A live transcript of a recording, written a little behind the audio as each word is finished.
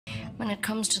When it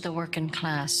comes to the working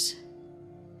class,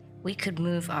 we could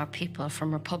move our people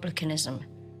from republicanism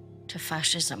to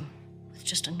fascism with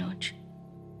just a nudge.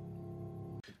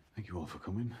 Thank you all for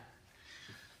coming.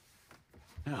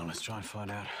 Now, let's try and find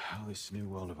out how this new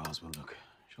world of ours will look,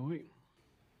 shall we?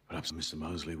 Perhaps, Mr.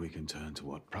 Mosley, we can turn to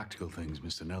what practical things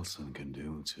Mr. Nelson can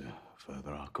do to further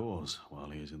our cause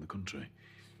while he is in the country.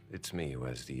 It's me who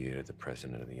has the ear of the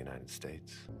President of the United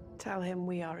States. Tell him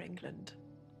we are England.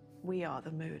 We are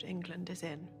the mood England is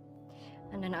in.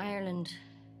 And in Ireland,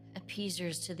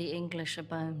 appeasers to the English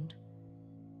abound.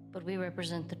 But we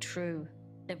represent the true,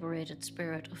 liberated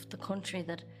spirit of the country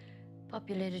that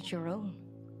populated your own.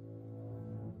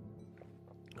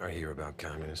 I hear about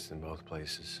communists in both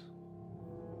places.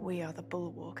 We are the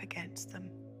bulwark against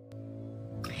them.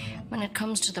 When it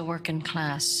comes to the working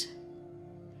class,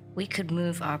 we could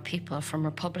move our people from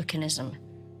republicanism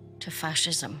to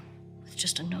fascism with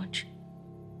just a nudge.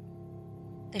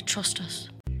 They trust us.